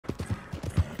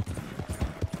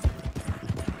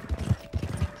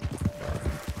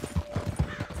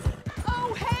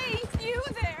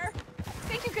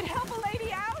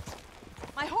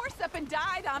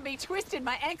zombie twisted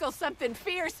my ankle something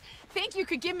fierce. Think you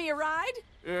could give me a ride?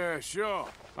 Yeah, sure.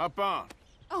 Hop on.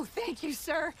 Oh, thank you,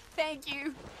 sir. Thank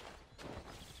you.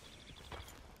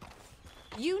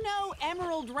 You know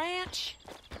Emerald Ranch?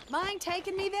 Mind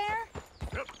taking me there?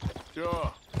 Yep,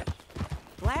 sure.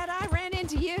 Glad I ran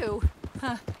into you.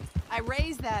 Huh. I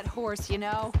raised that horse, you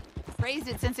know. Raised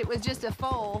it since it was just a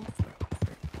foal.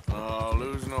 Oh,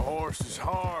 losing a horse is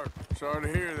hard. Sorry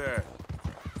to hear that.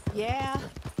 Yeah,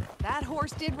 that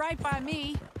horse did right by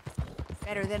me.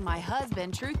 Better than my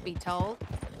husband, truth be told.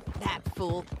 That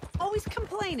fool. Always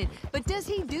complaining, but does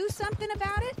he do something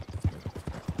about it?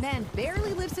 Man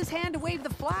barely lifts his hand to wave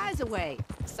the flies away.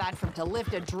 Aside from to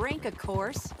lift a drink, of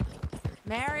course.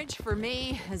 Marriage, for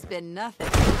me, has been nothing.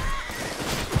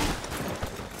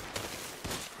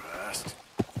 Rust.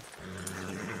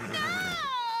 No!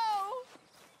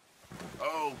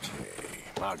 Okay,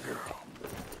 my girl.